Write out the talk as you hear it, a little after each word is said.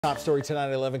Top story tonight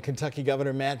at 11, Kentucky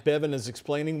Governor Matt Bevin is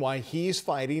explaining why he's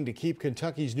fighting to keep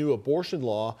Kentucky's new abortion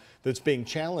law that's being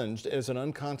challenged as an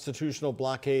unconstitutional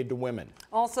blockade to women.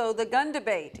 Also, the gun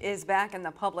debate is back in the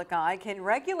public eye. Can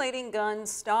regulating guns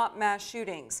stop mass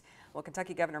shootings? Well,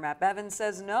 Kentucky Governor Matt Bevin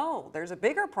says no. There's a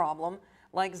bigger problem,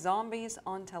 like zombies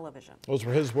on television. Those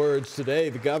were his words today.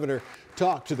 The governor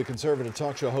talked to the conservative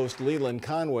talk show host Leland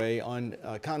Conway on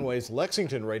Conway's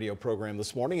Lexington radio program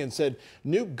this morning and said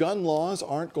new gun laws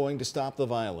aren't going to stop the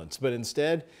violence, but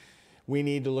instead we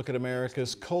need to look at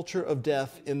America's culture of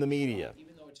death in the media.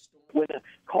 When a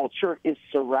culture is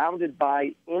surrounded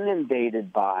by,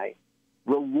 inundated by,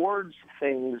 rewards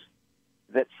things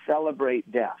that celebrate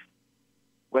death,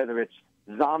 whether it's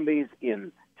zombies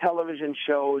in television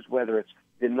shows, whether it's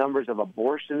the numbers of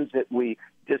abortions that we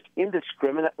just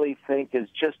indiscriminately think is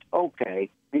just okay.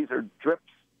 These are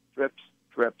drips, drips,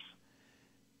 drips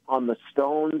on the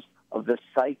stones of the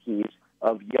psyches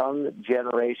of young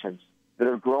generations that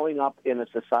are growing up in a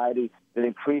society that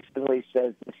increasingly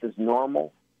says this is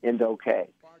normal and okay.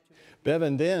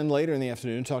 Bevin then, later in the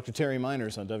afternoon, talked to Terry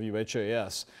Miners on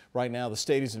WHAS. Right now, the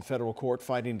state is in federal court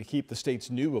fighting to keep the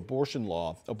state's new abortion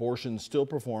law. Abortions still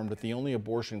performed at the only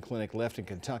abortion clinic left in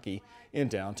Kentucky in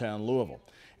downtown Louisville.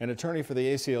 An attorney for the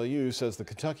ACLU says the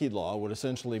Kentucky law would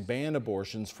essentially ban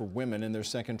abortions for women in their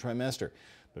second trimester.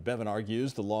 But Bevin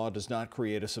argues the law does not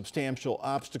create a substantial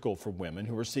obstacle for women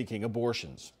who are seeking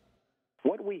abortions.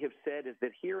 What we have said is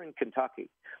that here in Kentucky,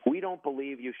 we don't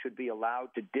believe you should be allowed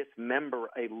to dismember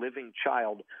a living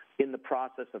child in the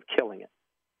process of killing it.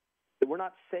 We're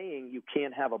not saying you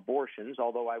can't have abortions,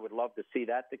 although I would love to see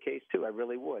that the case too. I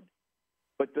really would.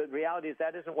 But the reality is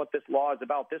that isn't what this law is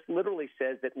about. This literally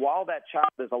says that while that child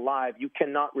is alive, you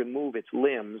cannot remove its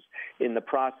limbs in the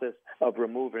process of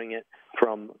removing it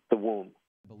from the womb.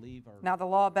 Now, the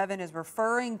law Bevin is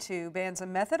referring to bans a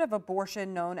method of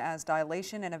abortion known as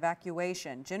dilation and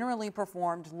evacuation, generally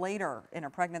performed later in a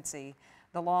pregnancy.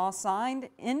 The law, signed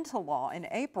into law in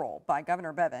April by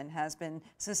Governor Bevin, has been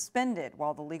suspended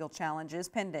while the legal challenge is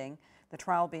pending. The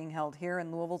trial being held here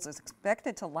in Louisville is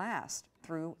expected to last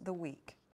through the week.